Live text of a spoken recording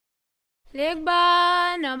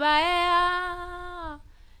Legba no baea,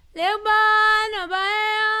 legba no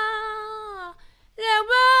baea,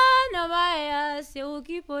 legba no baea. C'est où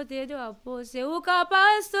qui pote do apo, c'est où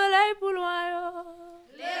capaz soleil pour loin.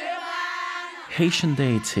 Haitian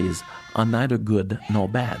deities are neither good nor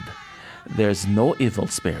bad. There's no evil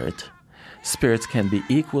spirit. Spirits can be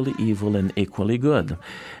equally evil and equally good.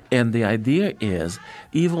 And the idea is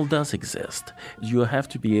evil does exist. You have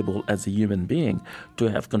to be able, as a human being, to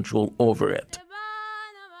have control over it.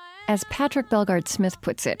 As Patrick Bellegarde-Smith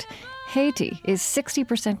puts it, Haiti is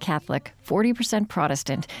 60% Catholic, 40%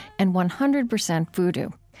 Protestant, and 100%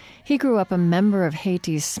 Vodou. He grew up a member of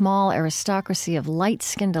Haiti's small aristocracy of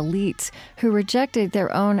light-skinned elites who rejected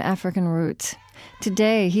their own African roots.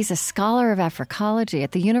 Today, he's a scholar of Africology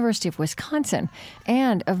at the University of Wisconsin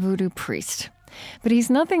and a voodoo priest. But he's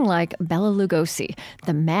nothing like Bela Lugosi,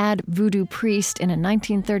 the mad voodoo priest in a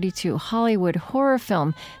 1932 Hollywood horror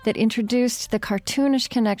film that introduced the cartoonish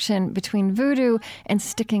connection between voodoo and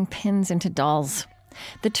sticking pins into dolls.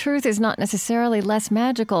 The truth is not necessarily less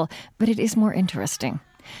magical, but it is more interesting.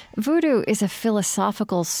 Vodou is a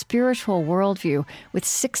philosophical, spiritual worldview with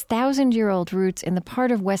 6,000-year-old roots in the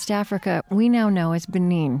part of West Africa we now know as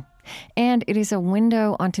Benin. And it is a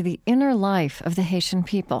window onto the inner life of the Haitian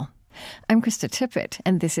people. I'm Krista Tippett,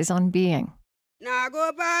 and this is On Being.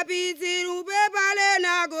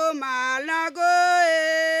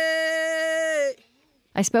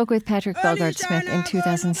 I spoke with Patrick Bellegarde-Smith in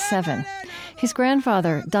 2007. His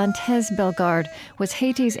grandfather, Dantes Bellegarde, was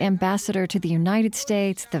Haiti's ambassador to the United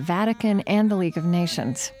States, the Vatican, and the League of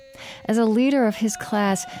Nations. As a leader of his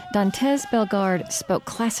class, Dantes Bellegarde spoke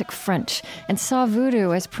classic French and saw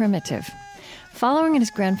voodoo as primitive. Following in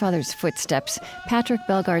his grandfather's footsteps, Patrick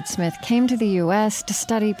Bellegarde-Smith came to the U.S. to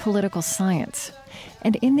study political science.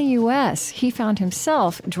 And in the U.S., he found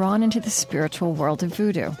himself drawn into the spiritual world of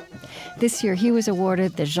voodoo. This year, he was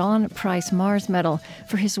awarded the Jean Price Mars Medal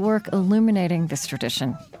for his work illuminating this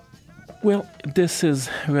tradition. Well, this is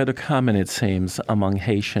rather common, it seems, among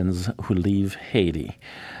Haitians who leave Haiti.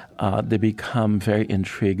 They become very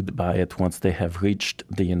intrigued by it once they have reached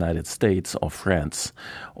the United States or France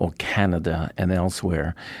or Canada and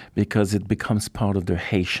elsewhere, because it becomes part of their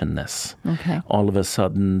Haitianness. Okay. All of a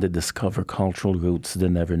sudden, they discover cultural roots they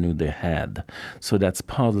never knew they had. So that's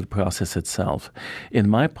part of the process itself. In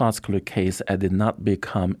my particular case, I did not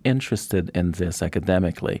become interested in this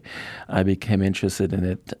academically. I became interested in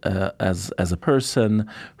it as a person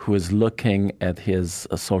who is looking at his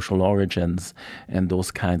social origins and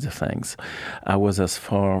those kinds of things. I was as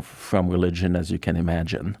far from religion as you can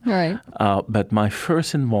imagine. Right. But my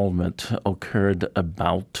first involvement occurred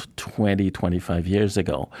about 25 years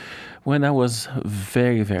ago when I was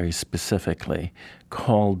very, very specifically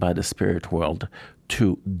called by the spirit world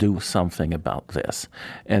to do something about this.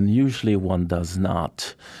 And usually one does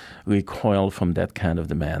not recoil from that kind of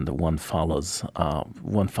demand. One follows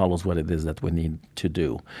what it is that we need to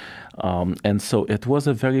do. And so it was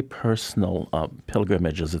a very personal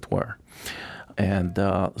pilgrimage, as it were. And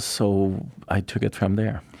so I took it from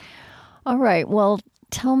there. All right. Well,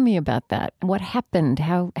 tell me about that. What happened?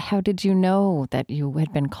 How did you know that you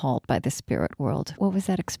had been called by the spirit world? What was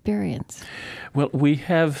that experience? Well, we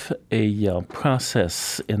have a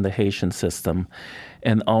process in the Haitian system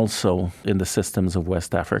and also in the systems of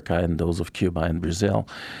West Africa and those of Cuba and Brazil,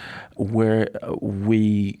 where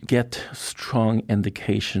we get strong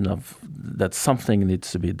indication of that something needs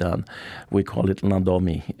to be done. We call it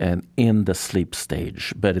l'endormi, and in the sleep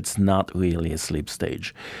stage, but it's not really a sleep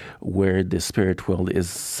stage, where the spirit world is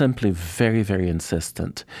simply very, very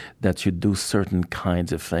insistent that you do certain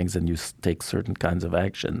kinds of things and you take certain kinds of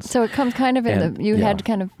actions. So it comes kind of had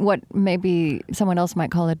kind of what maybe someone else might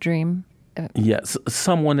call a dream. Yes,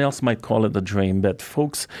 someone else might call it a dream, but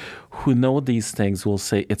folks who know these things will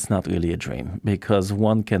say it's not really a dream, because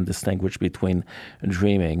one can distinguish between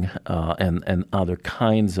dreaming and other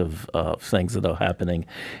kinds of things that are happening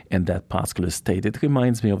in that particular state. It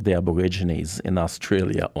reminds me of the Aborigines in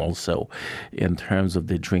Australia also, in terms of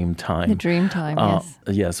the dream time. The dream time, yes.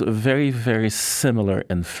 Yes, very, very similar,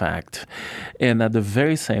 in fact. And at the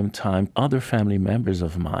very same time, other family members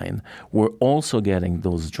of mine were also getting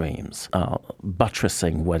those dreams,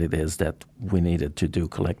 buttressing what it is that we needed to do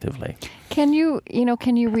collectively. Can you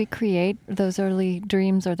recreate those early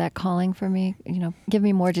dreams or that calling for me? Give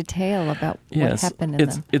me more detail about what happened in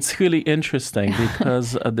them. It's really interesting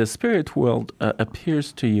because the spirit world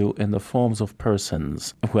appears to you in the forms of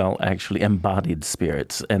persons, well, actually embodied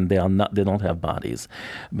spirits, and they don't have bodies.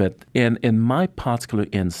 But in my particular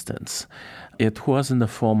instance, it was in the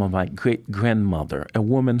form of my great-grandmother, a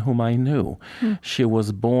woman whom I knew. She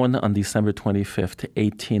was born on December 25th,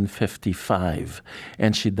 1855,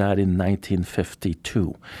 and she died in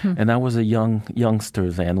 1952. And I was a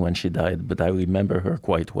youngster then when she died, but I remember her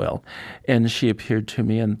quite well. And she appeared to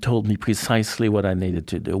me and told me precisely what I needed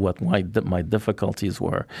to do, what my difficulties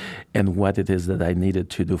were, and what it is that I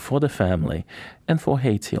needed to do for the family and for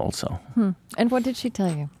Haiti also. And what did she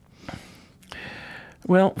tell you?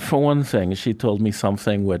 Well, for one thing, she told me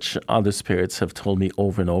something which other spirits have told me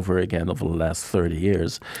over and over again over the last 30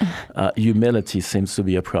 years. Humility seems to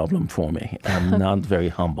be a problem for me. I'm not very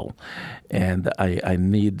humble. And I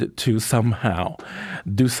need to somehow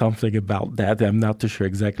do something about that. I'm not too sure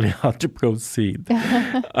exactly how to proceed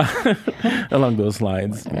along those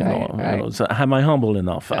lines. Right. So am I humble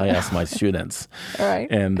enough? I ask my students. Right.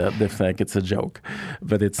 And they think it's a joke,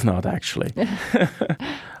 but it's not actually.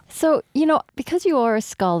 So, because you are a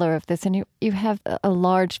scholar of this and you have a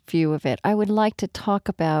large view of it, I would like to talk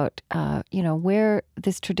about, where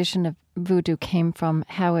this tradition of voodoo came from,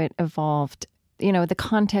 how it evolved, the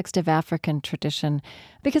context of African tradition.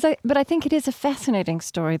 But I think it is a fascinating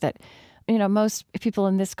story that, most people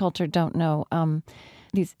in this culture don't know.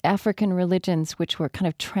 These African religions which were kind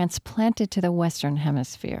of transplanted to the Western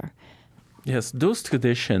Hemisphere. Yes, those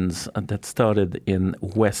traditions that started in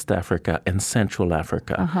West Africa and Central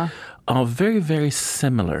Africa are very, very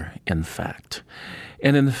similar, in fact.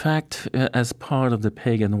 And in fact, as part of the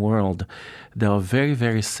pagan world, they are very,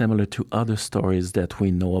 very similar to other stories that we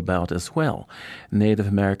know about as well. Native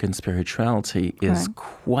American spirituality is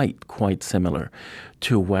quite similar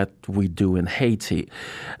to what we do in Haiti.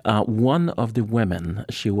 One of the women,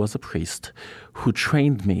 she was a priest, who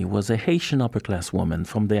trained me was a Haitian upper-class woman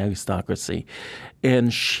from the aristocracy,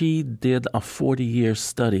 and she did a 40-year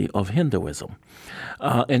study of Hinduism.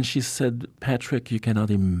 And she said, Patrick, you cannot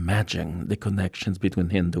imagine the connections between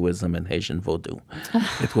Hinduism and Haitian Vodou.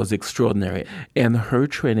 It was extraordinary. And her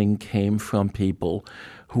training came from people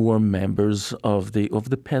who were members of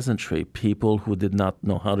the peasantry, people who did not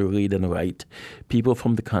know how to read and write, people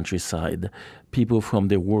from the countryside, people from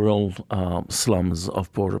the rural slums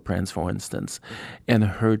of Port-au-Prince, for instance. And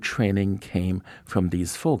her training came from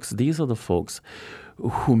these folks. These are the folks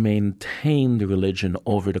who maintained the religion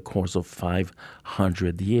over the course of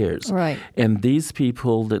 500 years. Right. And these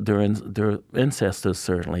people, their ancestors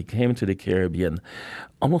certainly, came to the Caribbean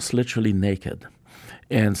almost literally naked.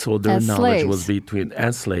 And so their as knowledge slaves. was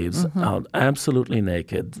as slaves, absolutely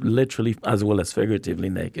naked, literally as well as figuratively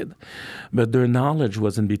naked. But their knowledge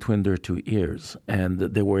was in between their two ears, and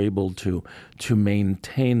they were able to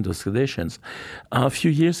maintain those traditions. A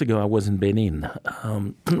few years ago, I was in Benin.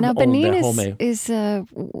 Now, Benin is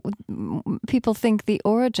people think the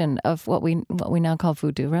origin of what we now call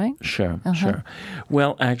voodoo, right? Sure.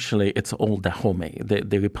 Well, actually, it's old Dahomey,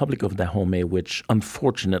 the Republic of Dahomey, which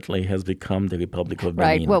unfortunately has become the Republic of Benin.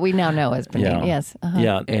 Right, what we now know as Benin, yes.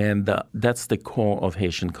 Yeah, and that's the core of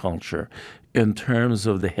Haitian culture in terms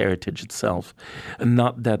of the heritage itself.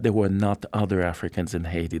 Not that there were not other Africans in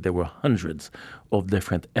Haiti. There were hundreds of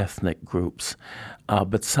different ethnic groups.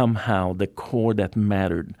 But somehow the core that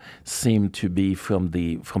mattered seemed to be from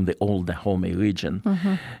the old Dahomey region.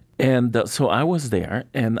 And so I was there,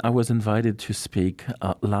 and I was invited to speak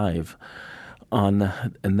live on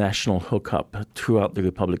a national hookup throughout the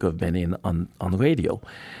Republic of Benin on radio.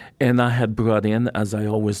 And I had brought in, as I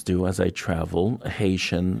always do as I travel,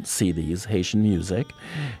 Haitian CDs, Haitian music.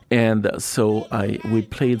 And so we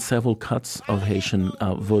played several cuts of Haitian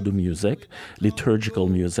Vodou music, liturgical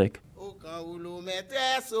music.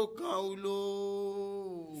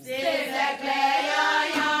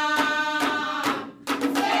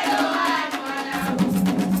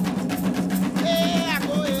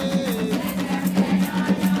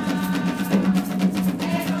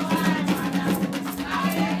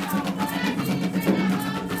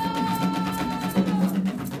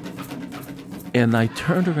 And I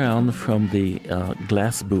turned around from the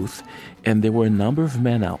glass booth, and there were a number of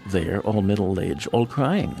men out there, all middle-aged, all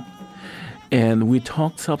crying. And we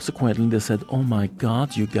talked subsequently. They said, oh, my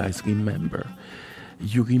God, you guys remember.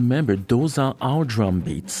 You remember, those are our drum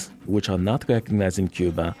beats, which are not recognized in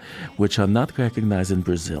Cuba, which are not recognized in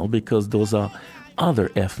Brazil, because those are other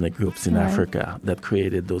ethnic groups in Africa that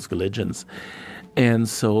created those religions. And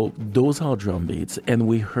so those are drum beats, and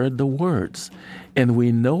we heard the words. And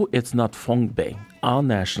we know it's not Fongbe, our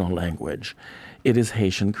national language. It is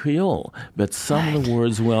Haitian Creole, but some of the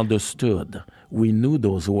words we understood. We knew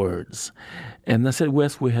those words. And I said,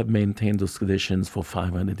 Wes, we have maintained those traditions for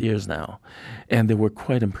 500 years now. And they were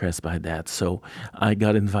quite impressed by that. So I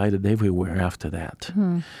got invited everywhere after that.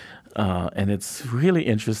 And it's really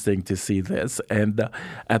interesting to see this. And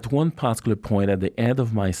at one particular point, at the end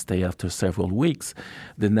of my stay after several weeks,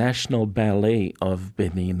 the National Ballet of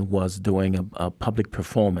Benin was doing a public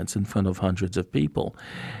performance in front of hundreds of people.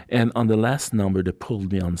 And on the last number, they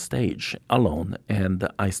pulled me on stage alone, and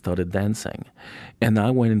I started dancing. And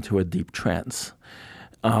I went into a deep trance.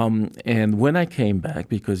 And when I came back,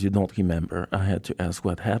 because you don't remember, I had to ask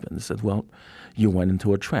what happened. They said, well, you went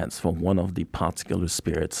into a trance from one of the particular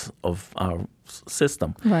spirits of our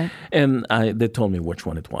system. Right. And they told me which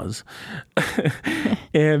one it was.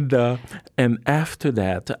 And after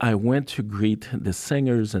that, I went to greet the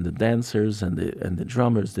singers and the dancers and the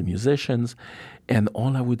drummers, the musicians, and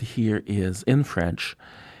all I would hear is, in French,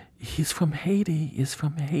 "He's from Haiti, he's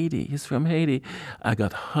from Haiti, he's from Haiti." I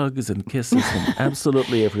got hugs and kisses from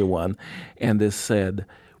absolutely everyone. And they said,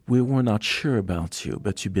 "We were not sure about you,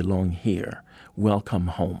 but you belong here. Welcome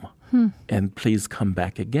home. And please come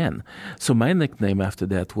back again." So my nickname after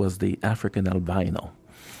that was the African albino.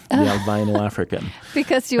 The albino African.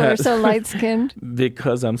 Because you are so light-skinned?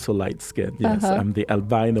 Because I'm so light-skinned, yes. I'm the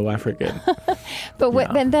albino African.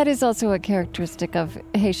 But then that is also a characteristic of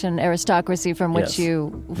Haitian aristocracy from which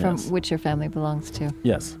which your family belongs to.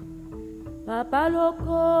 Yes. Papa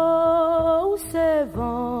loco, c'est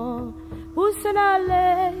vent, pousse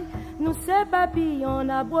n'aller, nous c'est papillon,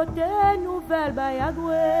 na beauté nouvelle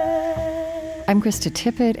bayagoué. I'm Krista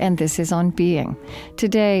Tippett, and this is On Being.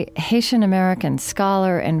 Today, Haitian-American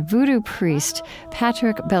scholar and voodoo priest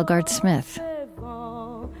Patrick Bellegarde-Smith.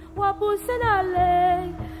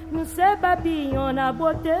 Nous c'est papillon, na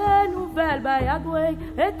beauté nouvelle bayagoué,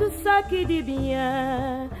 et tout ça qui dit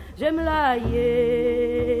bien, j'aime la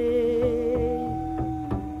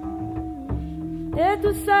et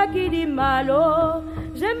tout ça qui dit malo,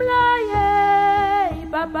 j'aime la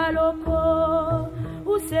papa loco,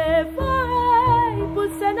 où c'est vrai,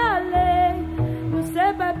 pousse n'aller, nous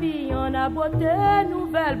c'est papillon, na beauté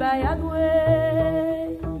nouvelle bayagoué.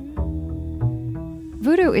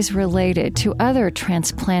 Voodoo is related to other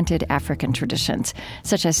transplanted African traditions,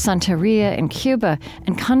 such as Santeria in Cuba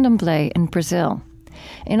and Candomblé in Brazil.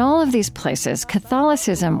 In all of these places,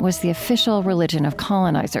 Catholicism was the official religion of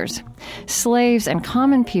colonizers. Slaves and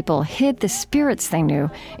common people hid the spirits they knew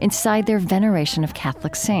inside their veneration of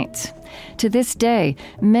Catholic saints. To this day,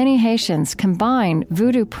 many Haitians combine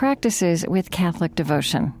voodoo practices with Catholic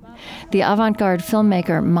devotion. The avant-garde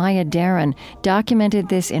filmmaker Maya Deren documented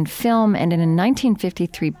this in film and in a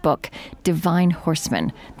 1953 book, Divine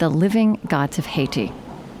Horsemen, The Living Gods of Haiti.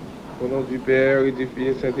 Au nom du Père et du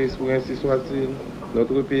Fils et Saint-Esprit, ainsi soit-il.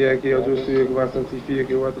 Notre Père qui est aux cieux, que va sanctifier,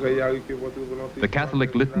 que votre règne arrive, que votre volonté. The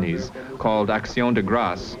Catholic litanies, called Action de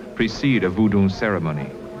Grâce, precede a voodoo ceremony.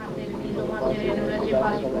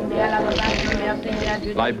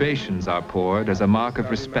 Libations are poured as a mark of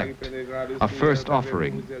respect, a first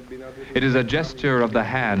offering. It is a gesture of the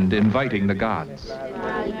hand inviting the gods.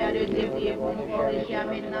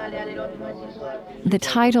 The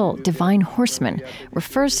title, Divine Horsemen,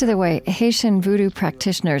 refers to the way Haitian voodoo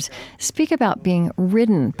practitioners speak about being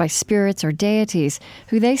ridden by spirits or deities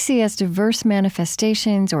who they see as diverse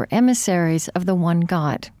manifestations or emissaries of the one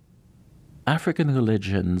God. African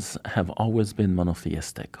religions have always been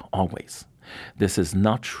monotheistic, always. This is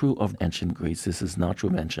not true of ancient Greece, this is not true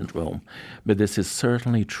of ancient Rome, but this is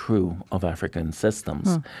certainly true of African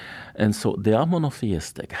systems. And so they are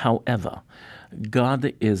monotheistic. However,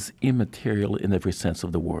 God is immaterial in every sense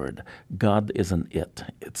of the word. God is an it.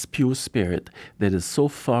 It's pure spirit that is so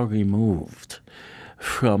far removed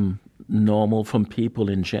from people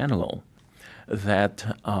in general, that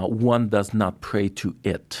one does not pray to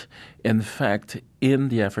it. In fact, in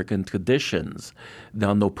the African traditions, there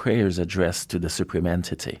are no prayers addressed to the supreme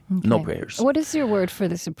entity. Okay. No prayers. What is your word for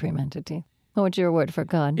the supreme entity? What's your word for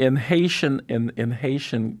God? In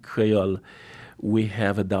Haitian Creole, we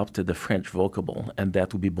have adopted the French vocable, and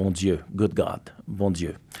that would be bon Dieu, good God, bon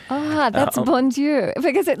Dieu. Ah, that's bon Dieu,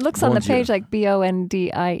 because it looks on the page Dieu. like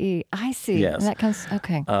B-O-N-D-I-E. I see. Yes. And that comes,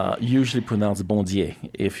 okay. Usually pronounced bon Dieu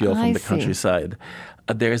if you're from the countryside.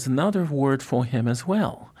 There's another word for him as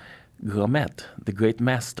well, Gomet, the great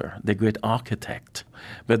master, the great architect.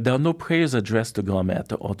 But there are no prayers addressed to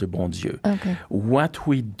Gomet or to bon Dieu. Okay. What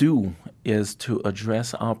we do is to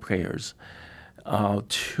address our prayers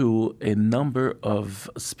to a number of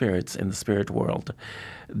spirits in the spirit world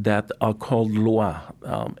that are called Lwa,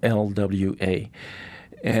 L-W-A.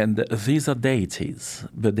 And these are deities,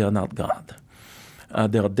 but they are not God.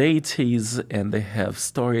 They are deities, and they have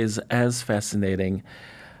stories as fascinating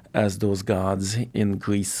as those gods in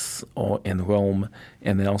Greece or in Rome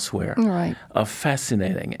and elsewhere Right. are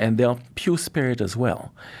fascinating, and they're pure spirit as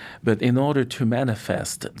well. But in order to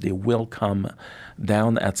manifest, they will come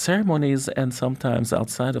down at ceremonies and sometimes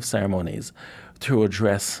outside of ceremonies to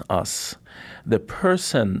address us. The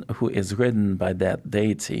person who is ridden by that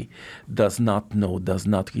deity does not know, does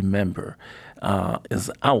not remember,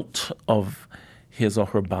 is out of his or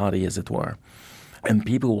her body, as it were. And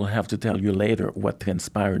people will have to tell you later what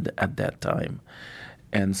transpired at that time.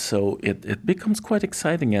 And so it becomes quite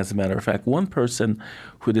exciting, as a matter of fact. One person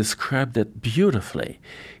who described it beautifully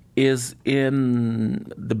is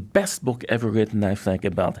in the best book ever written, I think,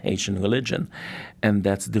 about Haitian religion, and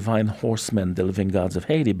that's Divine Horsemen, The Living Gods of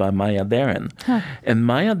Haiti by Maya Deren. Huh. And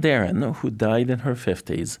Maya Deren, who died in her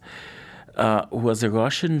 50s, was a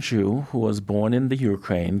Russian Jew who was born in the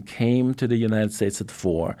Ukraine, came to the United States at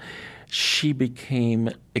 4. She became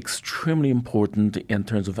extremely important in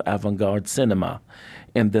terms of avant-garde cinema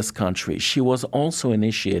in this country. She was also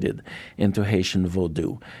initiated into Haitian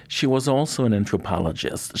Vodou. She was also an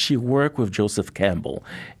anthropologist. She worked with Joseph Campbell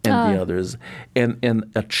and the others. And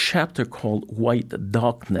in a chapter called White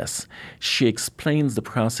Darkness, she explains the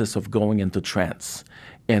process of going into trance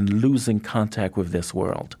and losing contact with this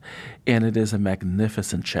world. And it is a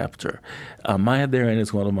magnificent chapter. Maya Deren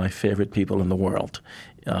is one of my favorite people in the world.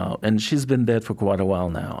 And she's been dead for quite a while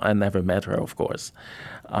now. I never met her, of course.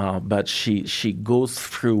 But she goes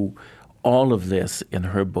through all of this in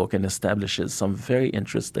her book and establishes some very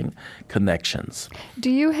interesting connections.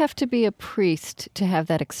 Do you have to be a priest to have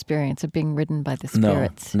that experience of being ridden by the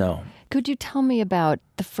spirits? No. Could you tell me about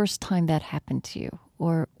the first time that happened to you,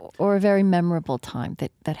 or a very memorable time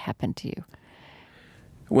that happened to you?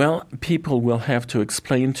 Well, people will have to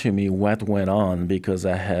explain to me what went on, because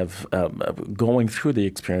I have, going through the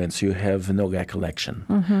experience, you have no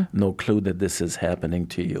recollection, no clue that this is happening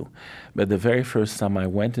to you. But the very first time I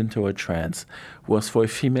went into a trance was for a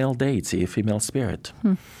female deity, a female spirit.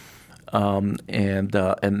 And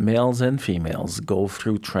males and females go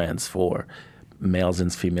through trance for males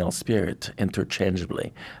and female spirit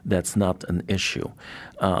interchangeably. That's not an issue.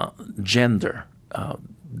 Gender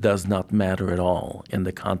does not matter at all in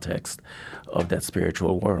the context of that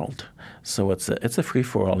spiritual world. So it's a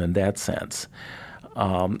free-for-all in that sense.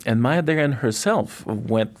 And Maya Deren herself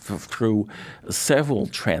went through several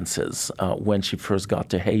trances when she first got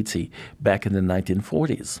to Haiti back in the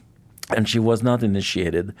 1940s. And she was not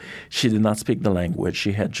initiated. She did not speak the language.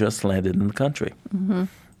 She had just landed in the country. Mm-hmm.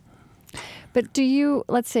 But do you,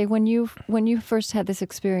 let's say, when you first had this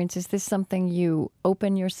experience, is this something you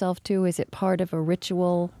open yourself to? Is it part of a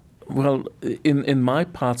ritual? Well, in my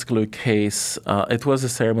particular case, it was a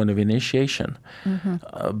ceremony of initiation.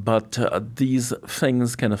 But these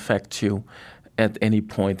things can affect you at any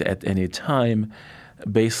point, at any time,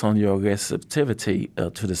 based on your receptivity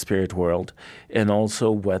to the spirit world, and also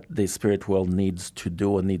what the spirit world needs to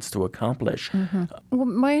do and needs to accomplish. Well,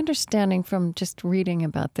 my understanding from just reading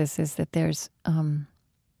about this is that there's,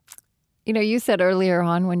 you said earlier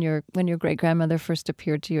on when your great-grandmother first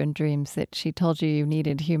appeared to you in dreams that she told you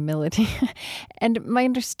needed humility. And my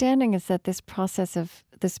understanding is that this process of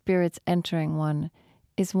the spirits entering one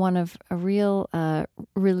is one of a real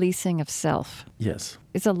releasing of self. Yes.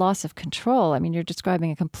 It's a loss of control. I mean, you're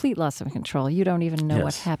describing a complete loss of control. You don't even know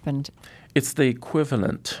what happened. It's the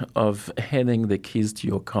equivalent of handing the keys to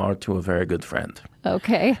your car to a very good friend.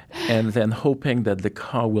 Okay. And then hoping that the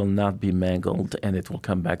car will not be mangled and it will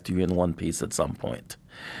come back to you in one piece at some point.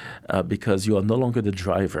 Because you are no longer the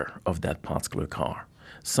driver of that particular car.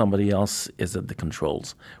 Somebody else is at the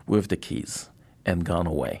controls with the keys and gone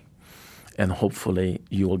away. And hopefully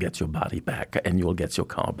you will get your body back and you will get your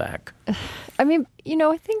car back. I mean,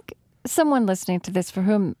 I think someone listening to this for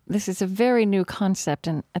whom this is a very new concept,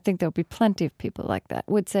 and I think there'll be plenty of people like that,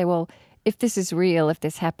 would say, well, if this is real, if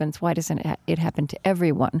this happens, why doesn't it happen to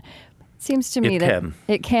everyone? It seems to me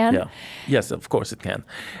it can. Yeah. Yes, of course it can.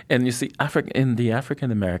 And you see, in the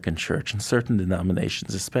African-American church, in certain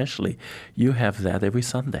denominations especially, you have that every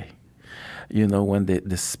Sunday. When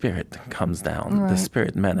the spirit comes down, the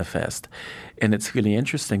spirit manifests. And it's really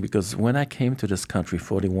interesting because when I came to this country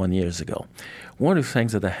 41 years ago, one of the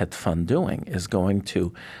things that I had fun doing is going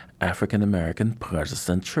to African-American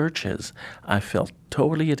Protestant churches. I felt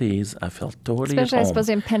totally at ease. I felt totally Especially, at home. I suppose,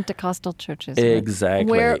 in Pentecostal churches.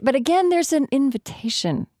 Exactly. But again, there's an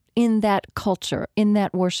invitation in that culture, in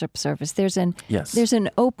that worship service. There's an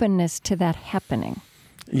openness to that happening.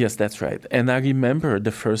 Yes, that's right. And I remember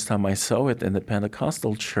the first time I saw it in the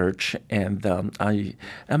Pentecostal church, and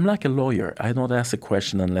I'm like a lawyer. I don't ask a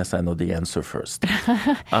question unless I know the answer first.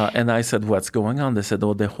 And I said, what's going on? They said,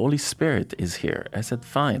 oh, the Holy Spirit is here. I said,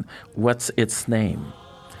 fine. What's its name?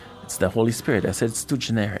 It's the Holy Spirit. I said, it's too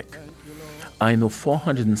generic. I know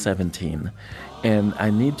 417, and I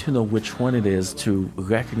need to know which one it is to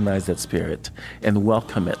recognize that spirit and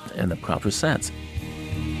welcome it in the proper sense.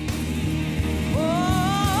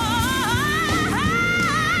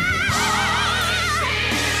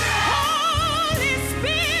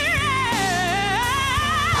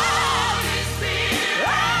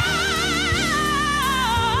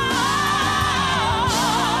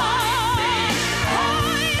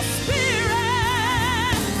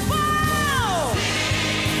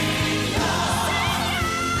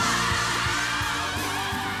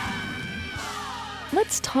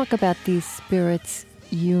 Let's talk about these spirits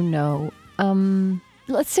you know.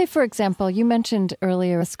 Let's say, for example, you mentioned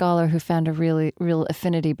earlier a scholar who found a real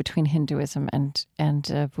affinity between Hinduism and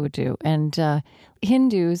Vodou. And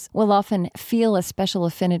Hindus will often feel a special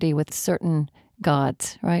affinity with certain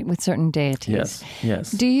gods, right? With certain deities. Yes,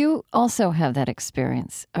 yes. Do you also have that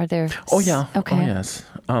experience? Are there... Oh, yeah. Okay. Oh, yes.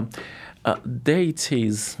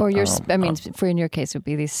 Deities... Or for in your case, would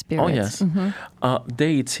be these spirits. Oh, yes. Mm-hmm.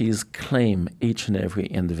 Deities claim each and every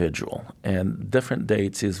individual, and different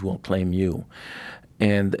deities will claim you.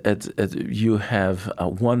 And you have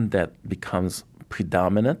one that becomes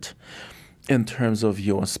predominant in terms of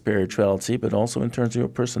your spirituality, but also in terms of your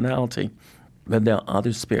personality. But there are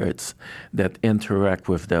other spirits that interact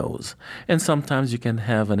with those. And sometimes you can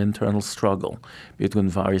have an internal struggle between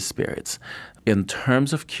various spirits. In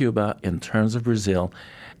terms of Cuba, in terms of Brazil,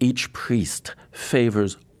 each priest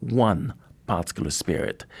favors one particular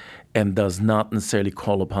spirit and does not necessarily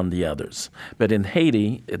call upon the others. But in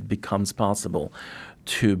Haiti, it becomes possible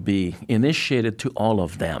to be initiated to all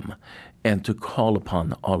of them and to call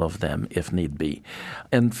upon all of them if need be.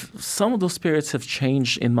 And some of those spirits have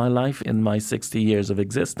changed in my life in my 60 years of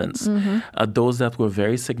existence. Mm-hmm. Those that were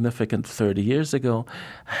very significant 30 years ago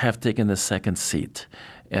have taken a second seat,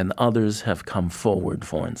 and others have come forward,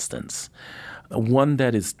 for instance. One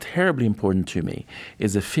that is terribly important to me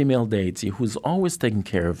is a female deity who's always taken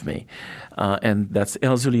care of me, and that's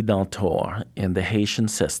Elzuli Dantor in the Haitian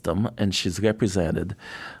system, and she's represented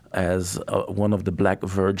as one of the black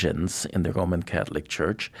virgins in the Roman Catholic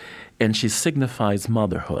Church, and she signifies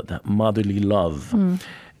motherhood, motherly love,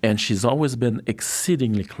 and she's always been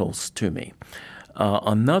exceedingly close to me.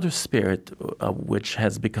 Another spirit which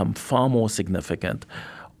has become far more significant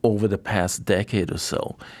over the past decade or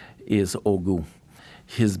so is Vodou.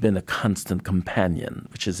 He's been a constant companion,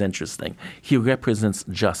 which is interesting. He represents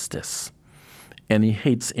justice, and he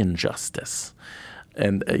hates injustice,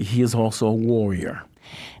 and he is also a warrior.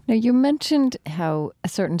 Now, you mentioned how a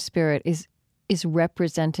certain spirit is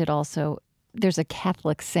represented also. There's a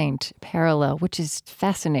Catholic saint parallel, which is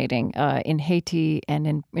fascinating in Haiti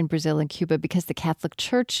and in Brazil and Cuba, because the Catholic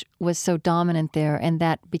Church was so dominant there, and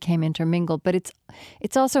that became intermingled. But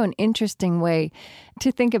it's also an interesting way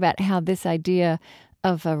to think about how this idea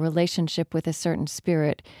of a relationship with a certain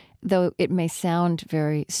spirit, though it may sound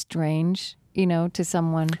very strange, to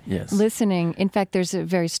someone listening. In fact, there's a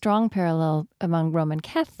very strong parallel among Roman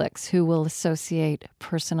Catholics who will associate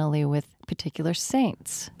personally with particular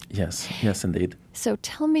saints. Yes, indeed. So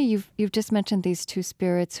tell me, you've just mentioned these two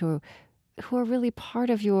spirits who are really part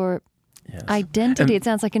of your identity. It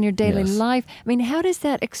sounds like in your daily life. I mean, how does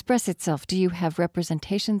that express itself? Do you have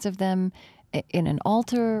representations of them in an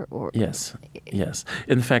altar? Or Yes.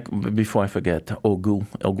 In fact, before I forget, Vodou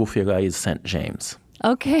Fira is Saint James.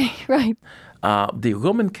 Okay, right. The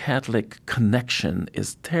Roman Catholic connection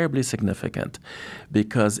is terribly significant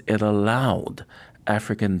because it allowed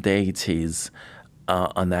African deities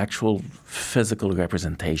an actual physical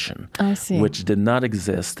representation, which did not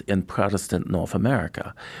exist in Protestant North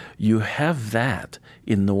America. You have that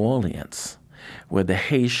in New Orleans, where the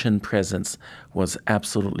Haitian presence was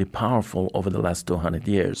absolutely powerful over the last 200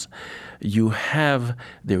 years. You have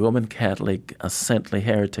the Roman Catholic saintly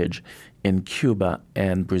heritage in Cuba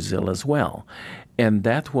and Brazil as well. And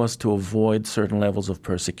that was to avoid certain levels of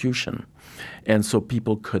persecution. And so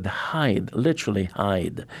people could literally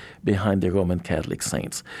hide behind the Roman Catholic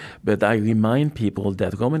saints. But I remind people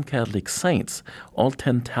that Roman Catholic saints, all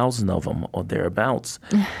 10,000 of them or thereabouts,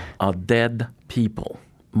 are dead people,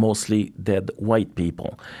 mostly dead white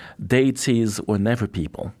people. Deities were never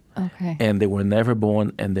people. Okay. And they were never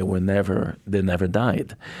born, and they never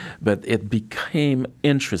died. But it became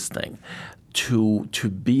interesting to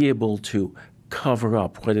be able to cover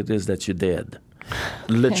up what it is that you did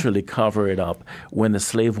literally cover it up when the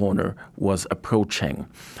slave owner was approaching.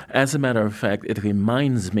 As a matter of fact, it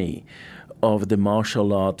reminds me of the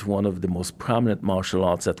martial art, one of the most prominent martial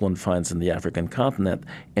arts that one finds in the African continent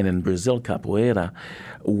and in Brazil, capoeira,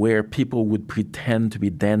 where people would pretend to be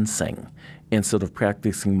dancing instead of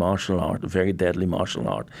practicing martial art, very deadly martial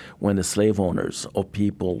art, when the slave owners or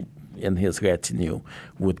people in his retinue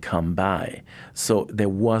would come by. So there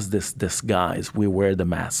was this disguise. We wear the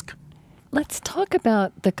mask. Let's talk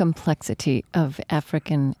about the complexity of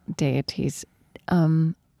African deities.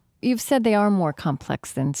 You've said they are more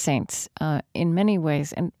complex than saints in many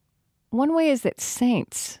ways. And one way is that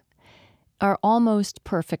saints are almost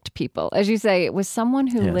perfect people. As you say, it was someone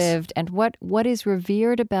who lived, and what is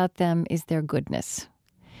revered about them is their goodness.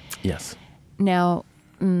 Yes. Now,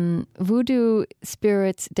 voodoo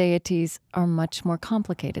spirits, deities are much more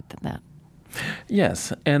complicated than that.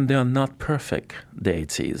 Yes, and they are not perfect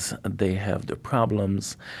deities. They have their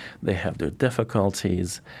problems, they have their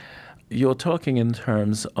difficulties. You're talking in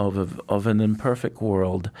terms of an imperfect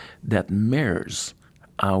world that mirrors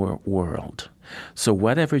our world. So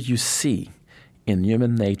whatever you see in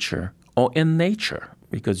human nature, or in nature,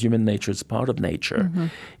 because human nature is part of nature,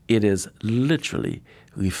 it is literally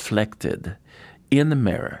reflected in the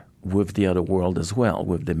mirror with the other world as well,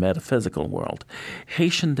 with the metaphysical world.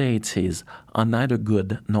 Haitian deities are neither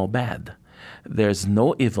good nor bad. There's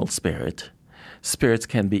no evil spirit. Spirits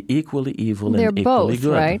can be equally evil and equally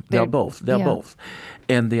good. Right? They're both. They're both.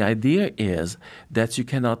 And the idea is that you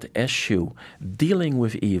cannot eschew dealing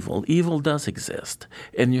with evil. Evil does exist,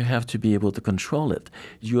 and you have to be able to control it.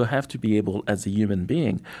 You have to be able, as a human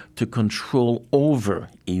being, to control over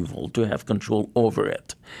evil, to have control over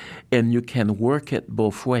it. And you can work it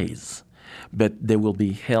both ways. But there will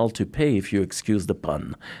be hell to pay, if you excuse the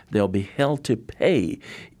pun. There will be hell to pay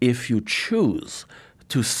if you choose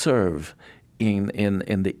to serve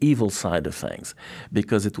in the evil side of things,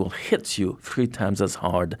 because it will hit you 3 times as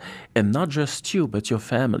hard, and not just you, but your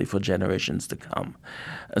family for generations to come.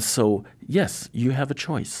 So, yes, you have a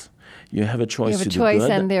choice. You have a choice to do good. You have a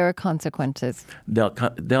choice, and there are consequences. There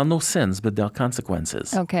are no sins, but there are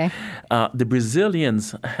consequences. Okay. The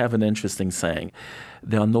Brazilians have an interesting saying: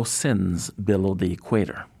 there are no sins below the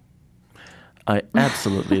equator. I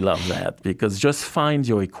absolutely love that, because just find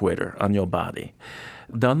your equator on your body.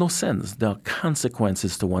 There are no sins. There are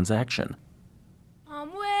consequences to one's action.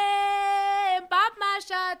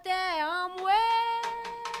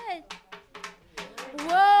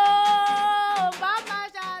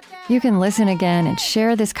 You can listen again and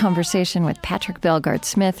share this conversation with Patrick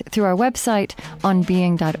Bellegarde-Smith through our website on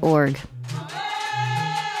being.org.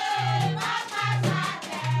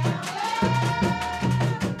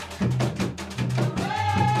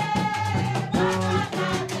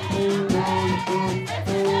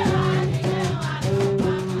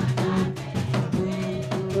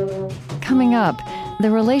 Coming up, the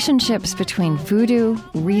relationships between voodoo,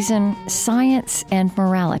 reason, science, and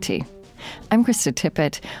morality. I'm Krista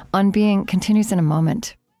Tippett. On Being continues in a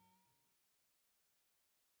moment.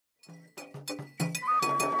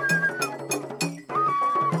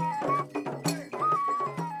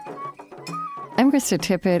 I'm Krista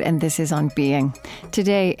Tippett, and this is On Being.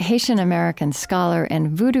 Today, Haitian-American scholar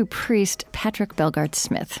and voodoo priest Patrick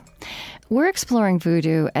Bellegarde-Smith. We're exploring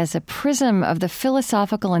voodoo as a prism of the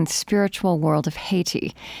philosophical and spiritual world of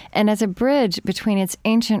Haiti, and as a bridge between its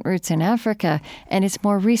ancient roots in Africa and its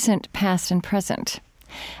more recent past and present.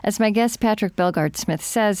 As my guest Patrick Bellegarde-Smith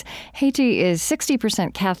says, Haiti is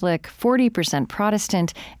 60% Catholic, 40%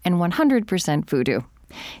 Protestant, and 100% voodoo.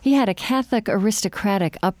 He had a Catholic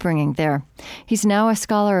aristocratic upbringing there. He's now a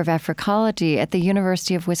scholar of Africology at the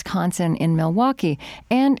University of Wisconsin in Milwaukee,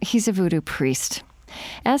 and he's a voodoo priest.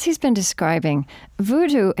 As he's been describing,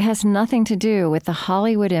 voodoo has nothing to do with the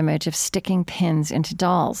Hollywood image of sticking pins into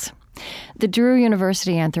dolls. The Drew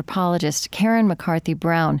University anthropologist Karen McCarthy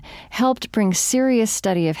Brown helped bring serious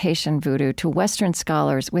study of Haitian voodoo to Western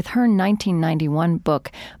scholars with her 1991 book,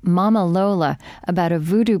 Mama Lola, about a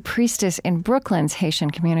voodoo priestess in Brooklyn's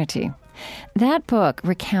Haitian community. That book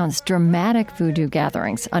recounts dramatic voodoo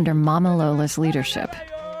gatherings under Mama Lola's leadership.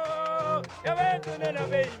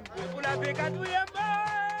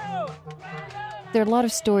 There are a lot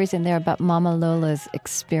of stories in there about Mama Lola's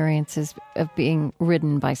experiences of being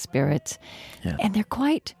ridden by spirits. Yeah. And they're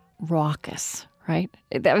quite raucous, right?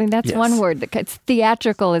 I mean, that's one word. It's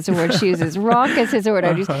theatrical is a word she uses. Raucous is a word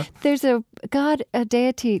I use. There's a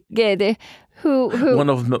deity, who one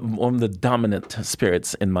of the dominant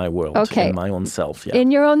spirits in my world, in my own self. Yeah.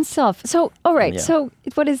 In your own self. So, all right. So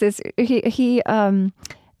what is this? He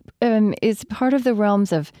is part of the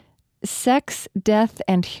realms of sex, death,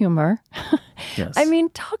 and humor. Yes. I mean,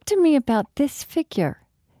 talk to me about this figure.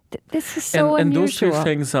 This is so and unusual. those two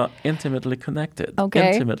things are intimately connected.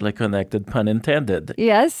 Okay. Intimately connected, pun intended.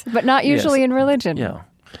 Yes, but not usually Yes. in religion. Yeah.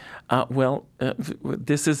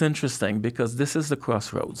 This is interesting because this is the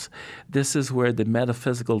crossroads. This is where the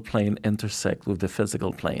metaphysical plane intersects with the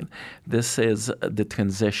physical plane. This is the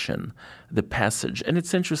transition, the passage. And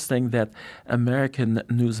it's interesting that American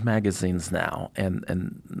news magazines now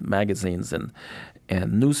and magazines and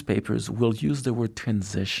newspapers will use the word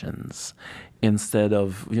transitions instead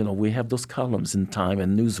of, we have those columns in Time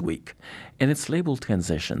and Newsweek, and it's labeled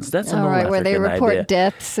transitions. That's an old African where they report idea.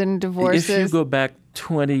 deaths and divorces. If you go back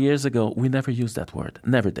 20 years ago, we never used that word.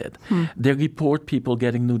 Never did. They report people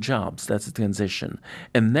getting new jobs. That's a transition.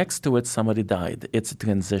 And next to it, somebody died. It's a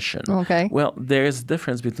transition. Okay. Well, there's a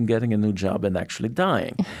difference between getting a new job and actually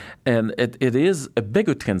dying. And it is a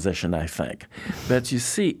bigger transition, I think. But you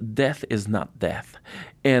see, death is not death.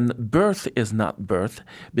 And birth is not birth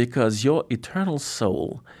because your eternal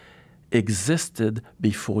soul existed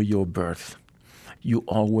before your birth. You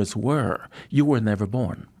always were. You were never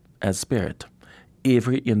born as spirit.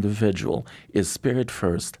 Every individual is spirit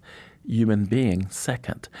first, human being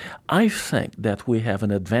second. I think that we have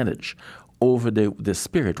an advantage over the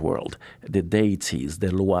spirit world, the deities,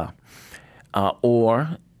 the lois,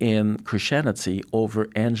 or in Christianity over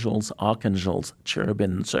angels, archangels,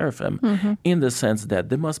 cherubim, and seraphim, in the sense that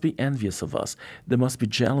they must be envious of us. They must be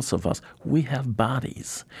jealous of us. We have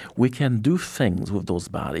bodies. We can do things with those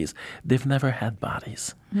bodies. They've never had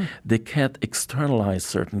bodies. They can't externalize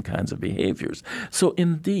certain kinds of behaviors. So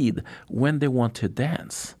indeed, when they want to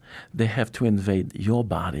dance, they have to invade your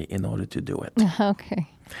body in order to do it. Okay.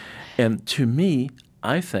 And to me,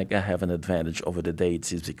 I think I have an advantage over the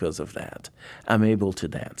deities because of that. I'm able to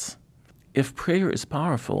dance. If prayer is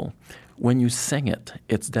powerful, when you sing it,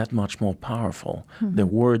 it's that much more powerful. The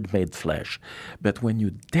word made flesh. But when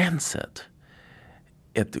you dance it,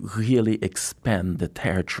 it really expands the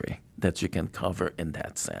territory that you can cover in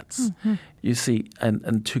that sense. You see,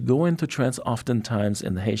 and to go into trance oftentimes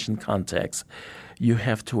in the Haitian context, you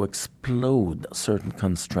have to explode certain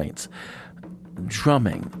constraints.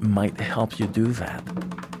 Drumming might help you do that.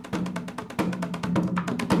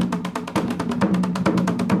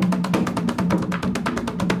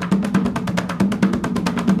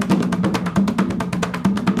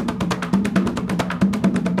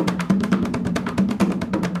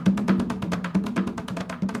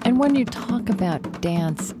 And when you talk about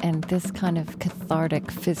dance and this kind of cathartic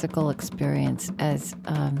physical experience as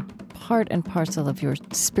part and parcel of your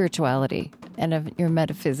spirituality and of your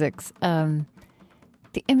metaphysics,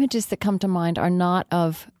 the images that come to mind are not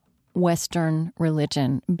of Western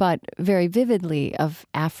religion, but very vividly of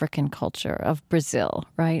African culture, of Brazil,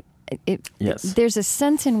 right? Yes. There's a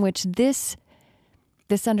sense in which this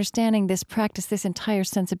understanding, this practice, this entire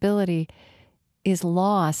sensibility is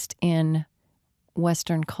lost in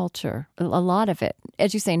Western culture. A lot of it,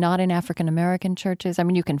 as you say, not in African American churches. I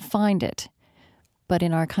mean, you can find it, but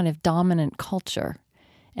in our kind of dominant culture.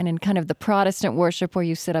 And in kind of the Protestant worship where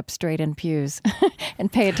you sit up straight in pews and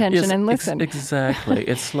pay attention and listen. Exactly.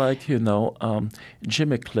 It's like,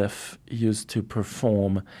 Jimmy Cliff used to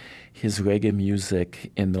perform his reggae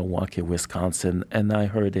music in Milwaukee, Wisconsin, and I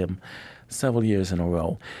heard him several years in a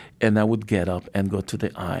row. And I would get up and go to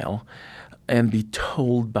the aisle and be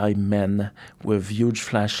told by men with huge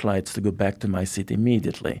flashlights to go back to my seat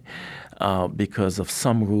immediately because of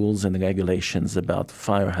some rules and regulations about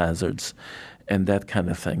fire hazards and that kind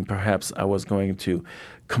of thing. Perhaps I was going to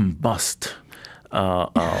combust.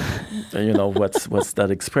 What's that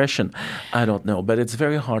expression? I don't know. But it's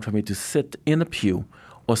very hard for me to sit in a pew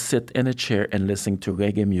or sit in a chair and listen to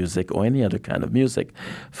reggae music or any other kind of music.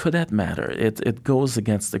 For that matter, it goes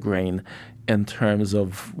against the grain in terms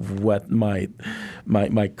of what my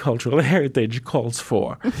cultural heritage calls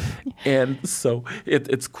for. And so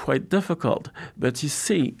it's quite difficult. But you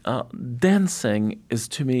see, dancing is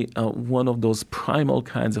to me one of those primal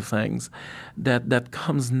kinds of things that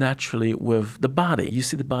comes naturally with the body. You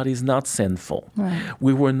see, the body is not sinful. Right.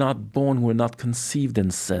 We were not born, we're not conceived in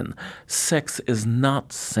sin. Sex is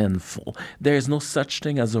not sinful. There is no such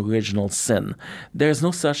thing as original sin. There is no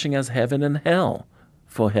such thing as heaven and hell,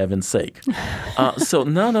 for heaven's sake. So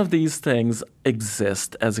none of these things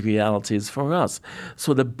exist as realities for us.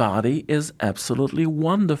 So the body is absolutely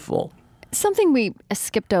wonderful. Something we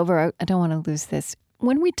skipped over, I don't want to lose this.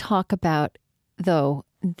 When we talk about, though,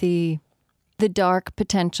 the dark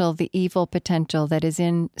potential, the evil potential that is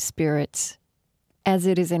in spirits as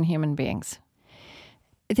it is in human beings,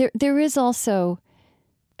 there is also,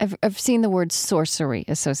 I've seen the word sorcery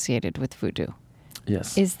associated with voodoo.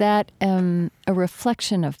 Yes. Is that a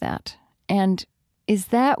reflection of that? And is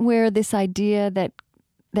that where this idea that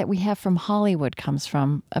we have from Hollywood comes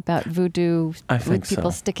from about voodoo with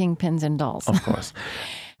people sticking pins in dolls? Of course.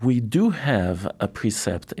 We do have a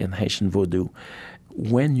precept in Haitian voodoo.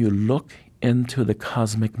 When you look into the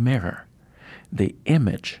cosmic mirror, the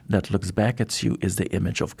image that looks back at you is the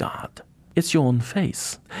image of God. It's your own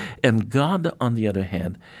face. And God, on the other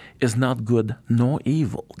hand, is not good nor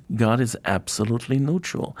evil. God is absolutely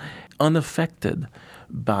neutral, unaffected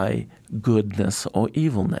by goodness or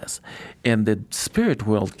evilness. And the spirit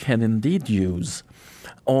world can indeed use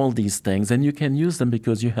all these things, and you can use them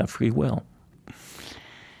because you have free will.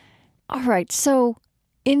 All right. So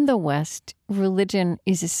in the West, religion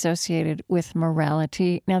is associated with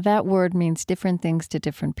morality. Now, that word means different things to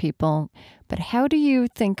different people. But how do you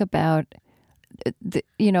think about,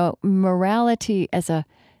 morality as a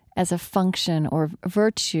function or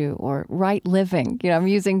virtue or right living? I'm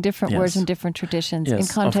using different words in different traditions in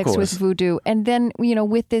context with voodoo. And then,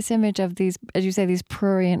 with this image of these, as you say, these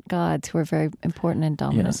prurient gods who are very important and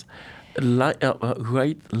dominant. Yes.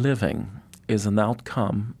 Right living is an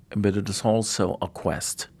outcome, but it is also a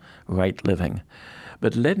quest, right living.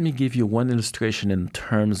 But let me give you one illustration in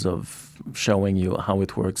terms of showing you how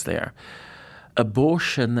it works there.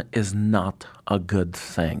 Abortion is not a good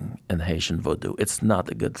thing in Haitian voodoo. It's not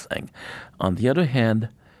a good thing. On the other hand,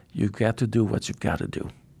 you've got to do what you've got to do.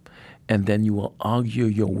 And then you will argue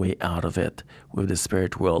your way out of it with the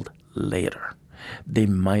spirit world later. They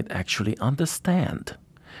might actually understand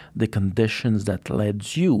the conditions that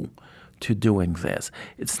led you to doing this.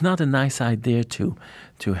 It's not a nice idea to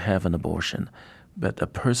have an abortion, but a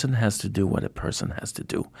person has to do what a person has to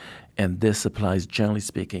do. And this applies, generally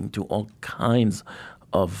speaking, to all kinds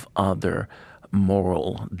of other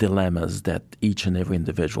moral dilemmas that each and every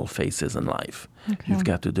individual faces in life. Okay. You've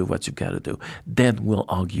got to do what you've got to do. Then we'll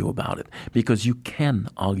argue about it, because you can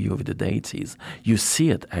argue with the deities. You see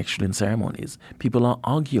it actually in ceremonies. People are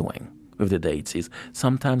arguing with the deities,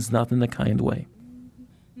 sometimes not in a kind way.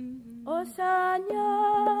 Oh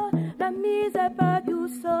Seigneur, la mise est pas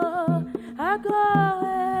douce, oh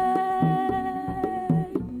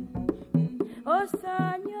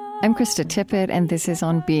Seigneur. I'm Krista Tippett, and this is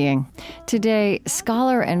On Being. Today,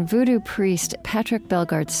 scholar and voodoo priest Patrick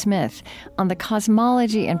Bellegarde-Smith on the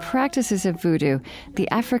cosmology and practices of voodoo, the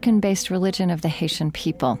African-based religion of the Haitian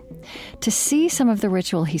people. To see some of the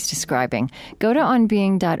ritual he's describing, go to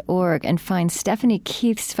onbeing.org and find Stephanie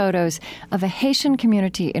Keith's photos of a Haitian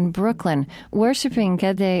community in Brooklyn worshiping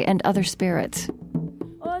Gede and other spirits.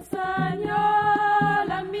 Oh Seigneur,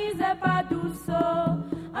 la mise est pas douce,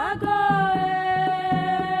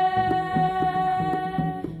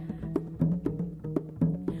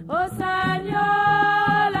 Oh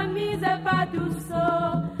Seigneur, la mise est pas douce,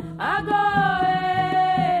 la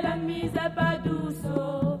mise est pas douce,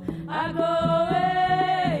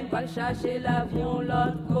 va chercher l'avion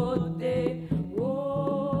l'autre côté.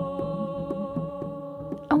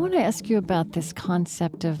 I want to ask you about this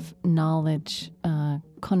concept of knowledge,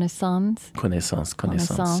 connaissance. Connaissance,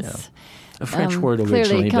 yeah. A French word originally.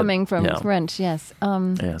 Clearly coming from French, yes.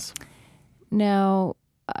 Yes. Now,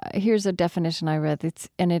 here's a definition I read.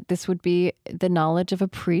 This would be the knowledge of a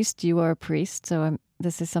priest. You are a priest, so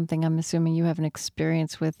this is something I'm assuming you have an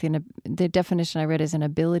experience with. The definition I read is an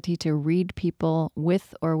ability to read people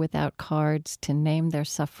with or without cards, to name their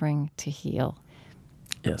suffering, to heal.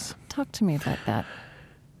 Yes. Talk to me about that.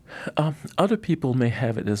 Other people may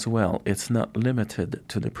have it as well. It's not limited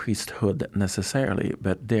to the priesthood necessarily,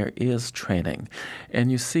 but there is training.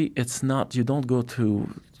 And you see, it's not, you don't go to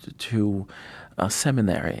a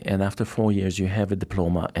seminary and after 4 years you have a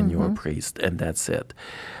diploma and you're a priest and that's it.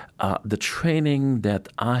 The training that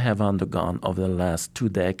I have undergone over the last 2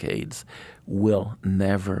 decades will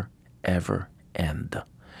never, ever end.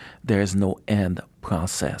 There is no end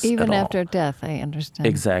process even at after all. Death, I understand.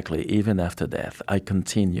 Exactly. Even after death, I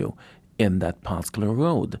continue in that particular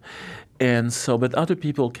road. And so, but other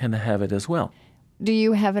people can have it as well. Do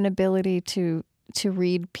you have an ability to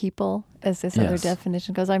read people, as this other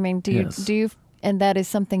definition goes? I mean, do you, and that is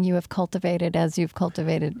something you have cultivated as you've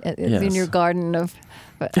cultivated in your garden of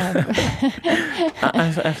I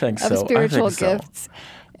think so. Of spiritual gifts.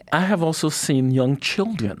 I have also seen young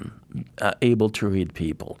children able to read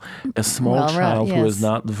people. A small child who is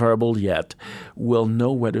not verbal yet will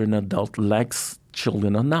know whether an adult likes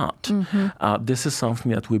children or not. This is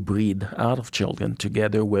something that we breed out of children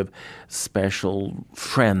together with special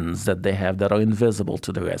friends that they have that are invisible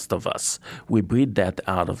to the rest of us. We breed that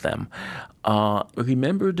out of them.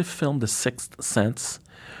 Remember the film The Sixth Sense?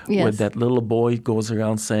 Yes. Where that little boy goes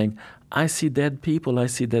around saying, I see dead people.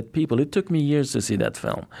 It took me years to see that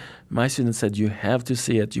film. My student said, you have to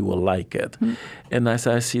see it, you will like it. And I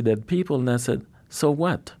said, I see dead people. And I said, so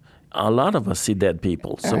what? A lot of us see dead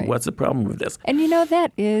people. So what's the problem with this? And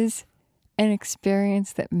that is an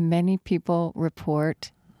experience that many people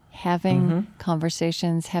report, having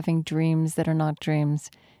conversations, having dreams that are not dreams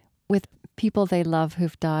with people they love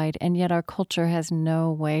who've died, and yet our culture has no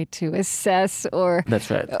way to assess or That's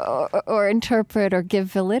right. or interpret or give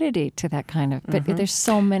validity to that kind of. But there's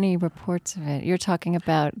so many reports of it. You're talking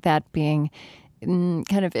about that being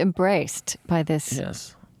kind of embraced by this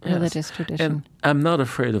religious tradition. And I'm not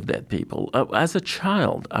afraid of dead people. As a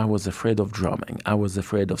child, I was afraid of drumming. I was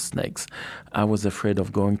afraid of snakes. I was afraid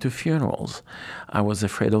of going to funerals. I was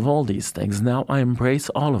afraid of all these things. Now I embrace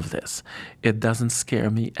all of this. It doesn't scare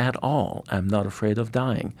me at all. I'm not afraid of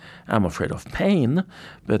dying. I'm afraid of pain,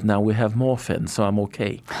 but now we have morphine, so I'm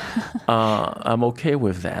okay. I'm okay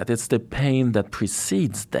with that. It's the pain that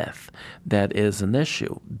precedes death that is an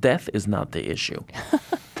issue. Death is not the issue.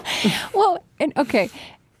 Well, okay.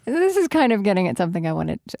 This is kind of getting at something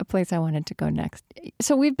a place I wanted to go next.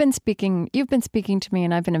 So you've been speaking to me,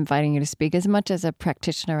 and I've been inviting you to speak as much as a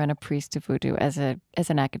practitioner and a priest of Vodou as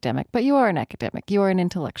an academic. But you are an academic. You are an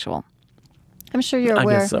intellectual. I'm sure you're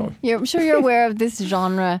aware. I guess so. I'm sure you're aware of this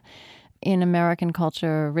genre in American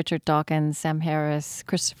culture. Richard Dawkins, Sam Harris,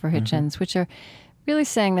 Christopher Hitchens, which are really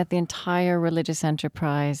saying that the entire religious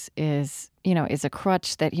enterprise is a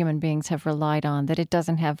crutch that human beings have relied on, that it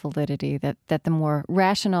doesn't have validity, that the more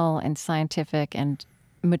rational and scientific and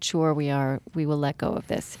mature we are, we will let go of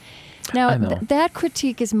this. Now, that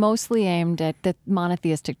critique is mostly aimed at the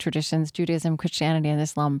monotheistic traditions, Judaism, Christianity, and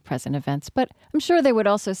Islam present events. But I'm sure they would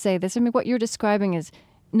also say this. I mean, what you're describing is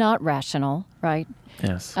not rational, right?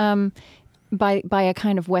 Yes. By a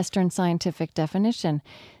kind of Western scientific definition.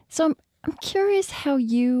 So I'm curious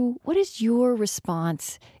what is your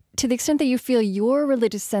response to the extent that you feel your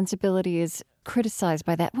religious sensibility is criticized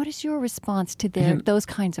by that? What is your response to those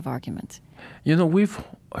kinds of arguments? We've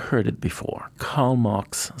heard it before. Karl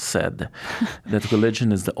Marx said that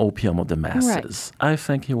religion is the opium of the masses. Right. I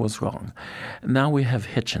think he was wrong. Now we have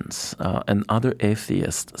Hitchens and other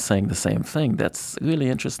atheists saying the same thing. That's really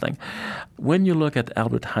interesting. When you look at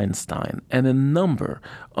Albert Einstein and a number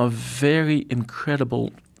of very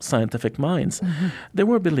incredible scientific minds, they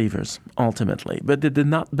were believers ultimately, but they did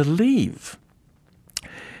not believe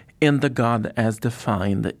in the God as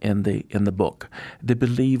defined in the book. They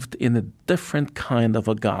believed in a different kind of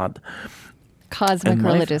a God. Cosmic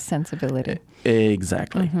religious sensibility.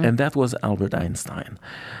 Exactly. And that was Albert Einstein.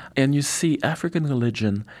 And you see, African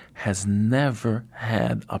religion has never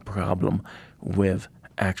had a problem with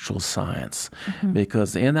actual science.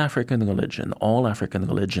 Because in African religion, all African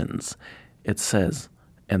religions, it says,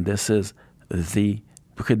 and this is the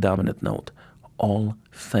predominant note, all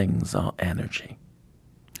things are energy.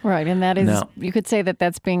 Right, and that is, you could say that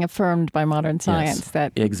that's being affirmed by modern science.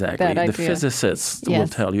 Yes, exactly. The physicists will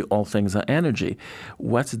tell you all things are energy.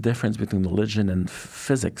 What's the difference between religion and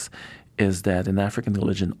physics is that in African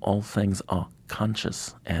religion, all things are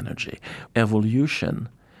conscious energy. Evolution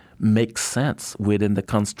makes sense within the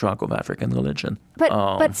construct of African religion.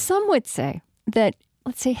 But some would say that,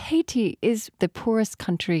 let's say, Haiti is the poorest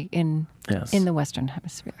country in the Western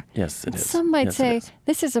Hemisphere. Yes, it is. Some might say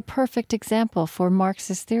this is a perfect example for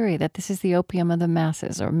Marxist theory, that this is the opium of the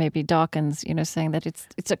masses, or maybe Dawkins, saying that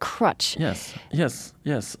it's a crutch. Yes.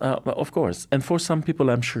 Of course. And for some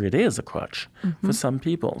people, I'm sure it is a crutch. For some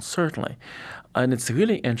people, certainly. And it's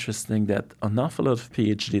really interesting that an awful lot of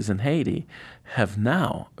PhDs in Haiti have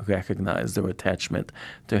now recognized their attachment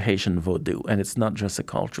to Haitian Vodou. And it's not just a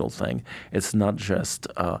cultural thing. It's not just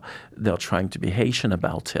they're trying to be Haitian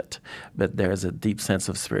about it, but there's a deep sense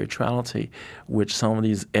of spirituality, which some of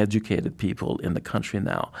these educated people in the country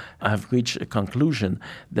now have reached a conclusion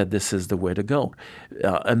that this is the way to go.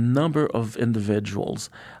 A number of individuals,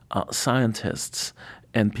 scientists,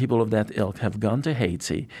 and people of that ilk have gone to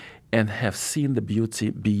Haiti and have seen the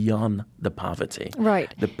beauty beyond the poverty.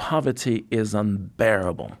 Right. The poverty is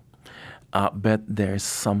unbearable, but there's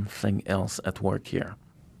something else at work here.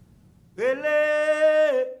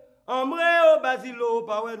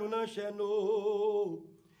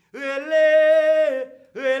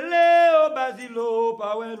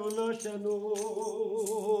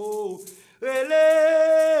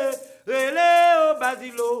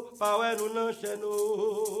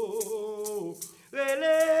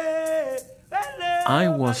 I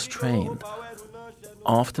was trained,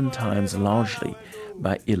 oftentimes largely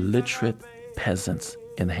by illiterate peasants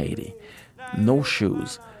in Haiti. No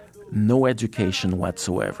shoes, no education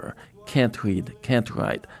whatsoever, can't read, can't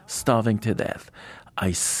write, starving to death.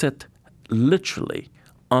 I sit literally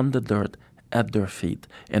on the dirt at their feet,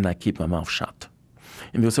 and I keep my mouth shut.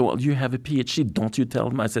 And they'll say, well, you have a PhD, don't you tell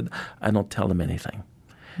them? I said, I don't tell them anything.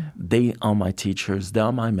 They are my teachers, they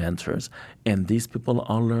are my mentors, and these people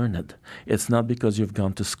are learned. It's not because you've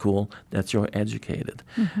gone to school that you're educated.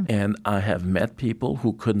 And I have met people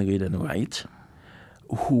who couldn't read and write,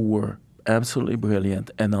 who were absolutely brilliant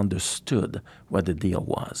and understood what the deal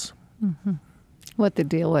was. What the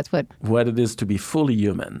deal was? What it is to be fully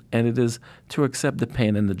human, and it is to accept the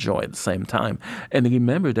pain and the joy at the same time. And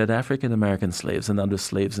remember that African-American slaves and other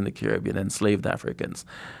slaves in the Caribbean, enslaved Africans,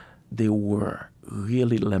 they were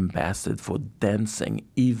really lambasted for dancing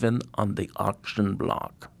even on the auction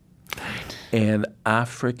block. And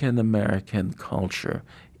African-American culture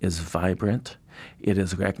is vibrant. It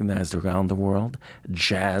is recognized around the world.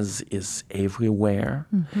 Jazz is everywhere.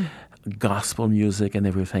 Gospel music and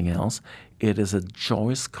everything else. It is a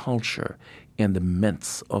joyous culture in the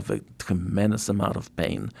midst of a tremendous amount of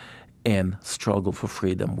pain and struggle for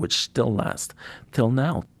freedom, which still lasts till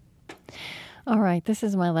now. All right, this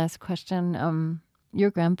is my last question.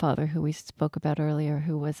 Your grandfather, who we spoke about earlier,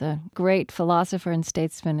 who was a great philosopher and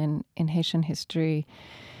statesman in Haitian history,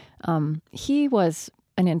 he was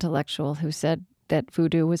an intellectual who said that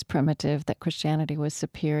voodoo was primitive, that Christianity was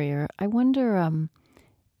superior. I wonder,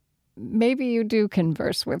 maybe you do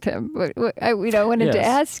converse with him. But I wanted to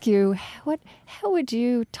ask you, how would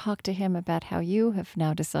you talk to him about how you have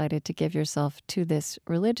now decided to give yourself to this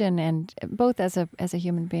religion, and both as a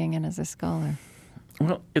human being and as a scholar?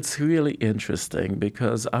 Well, it's really interesting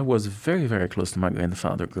because I was very, very close to my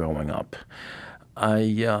grandfather growing up.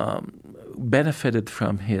 I benefited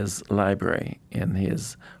from his library in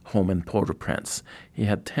his home in Port-au-Prince. He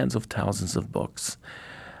had tens of thousands of books.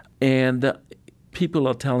 And people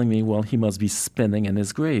are telling me, well, he must be spinning in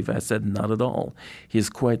his grave. I said, not at all. He's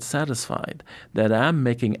quite satisfied that I'm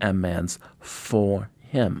making amends for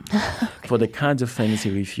him, for the kinds of things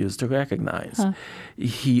he refused to recognize.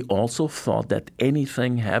 He also thought that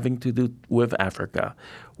anything having to do with Africa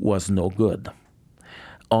was no good,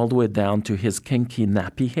 all the way down to his kinky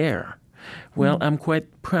nappy hair. Well, I'm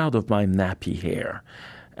quite proud of my nappy hair.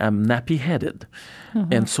 I'm nappy-headed,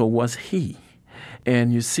 and so was he.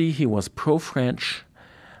 And you see, he was pro-French.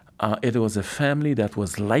 It was a family that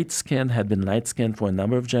was light-skinned, had been light-skinned for a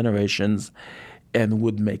number of generations, and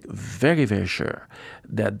would make very, very sure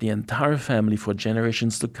that the entire family for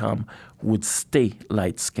generations to come would stay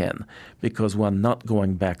light-skinned, because we're not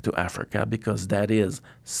going back to Africa, because that is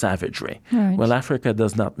savagery. Right. Well, Africa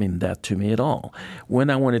does not mean that to me at all. When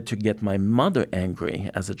I wanted to get my mother angry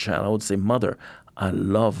as a child, I would say, Mother, I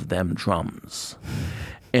love them drums.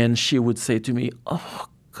 And she would say to me, oh,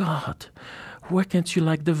 God, why can't you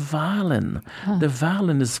like the violin? The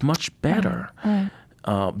violin is much better.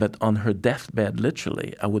 But on her deathbed,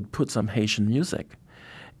 literally, I would put some Haitian music.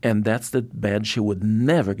 And that's the bed she would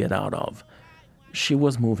never get out of. She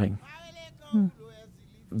was moving.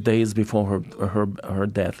 Days before her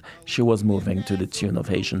death, she was moving to the tune of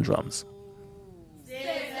Haitian drums.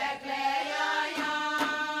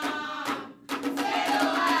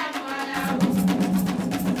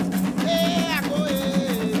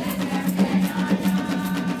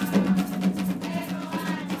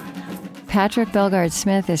 Patrick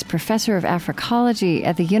Bellegarde-Smith is professor of Africology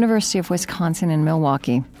at the University of Wisconsin in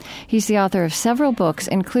Milwaukee. He's the author of several books,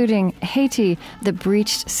 including Haiti, The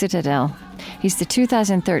Breached Citadel. He's the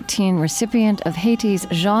 2013 recipient of Haiti's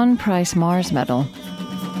Jean Price Mars Medal.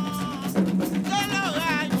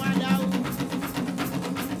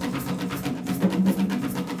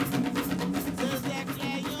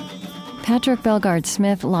 Patrick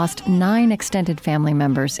Bellegarde-Smith lost 9 extended family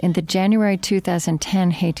members in the January 2010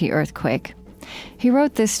 Haiti earthquake. He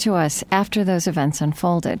wrote this to us after those events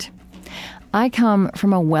unfolded. I come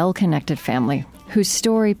from a well-connected family whose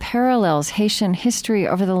story parallels Haitian history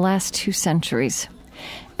over the last 2 centuries.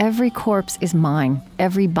 Every corpse is mine.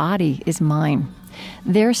 Every body is mine.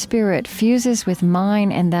 Their spirit fuses with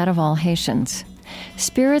mine and that of all Haitians.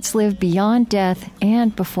 Spirits live beyond death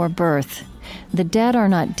and before birth. The dead are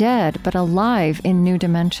not dead, but alive in new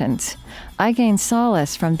dimensions. I gain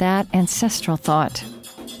solace from that ancestral thought.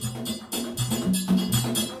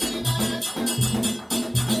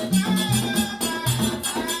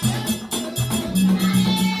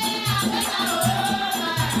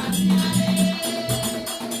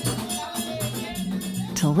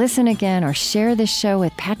 To listen again or share this show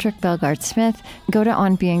with Patrick Bellegarde-Smith, go to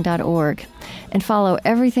onbeing.org. And follow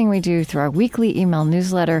everything we do through our weekly email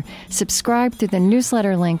newsletter. Subscribe through the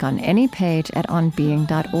newsletter link on any page at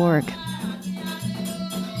onbeing.org.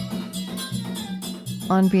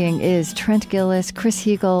 On Being is Trent Gillis, Chris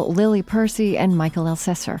Heagle, Lily Percy, and Michael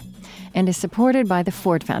Elsesser. and is supported by the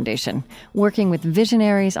Ford Foundation, working with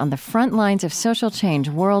visionaries on the front lines of social change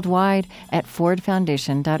worldwide at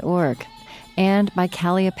fordfoundation.org. And by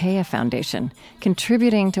Calliopeia Foundation,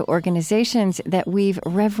 contributing to organizations that weave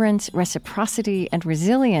reverence, reciprocity, and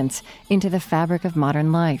resilience into the fabric of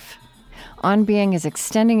modern life. On Being is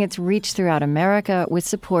extending its reach throughout America with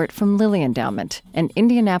support from Lilly Endowment, an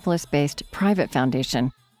Indianapolis-based private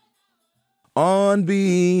foundation. On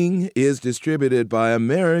Being is distributed by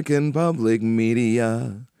American Public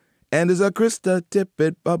Media and is a Krista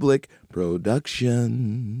Tippett Public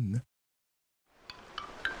production.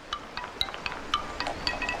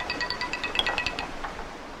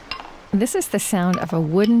 This is the sound of a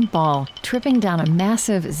wooden ball tripping down a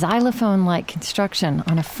massive xylophone-like construction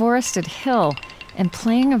on a forested hill and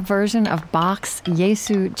playing a version of Bach's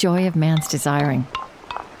Jesu, Joy of Man's Desiring.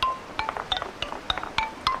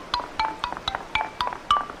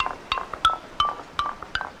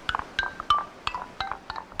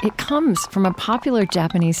 It comes from a popular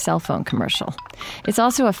Japanese cell phone commercial. It's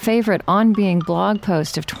also a favorite On Being blog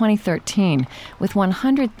post of 2013, with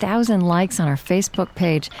 100,000 likes on our Facebook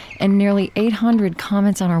page and nearly 800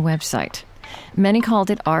 comments on our website. Many called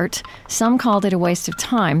it art, some called it a waste of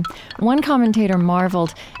time. One commentator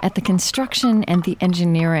marveled at the construction and the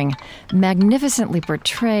engineering, magnificently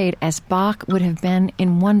portrayed as Bach would have been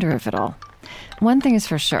in wonder of it all. One thing is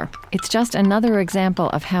for sure, it's just another example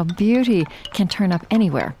of how beauty can turn up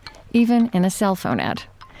anywhere, even in a cell phone ad.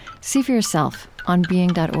 See for yourself on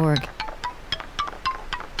being.org.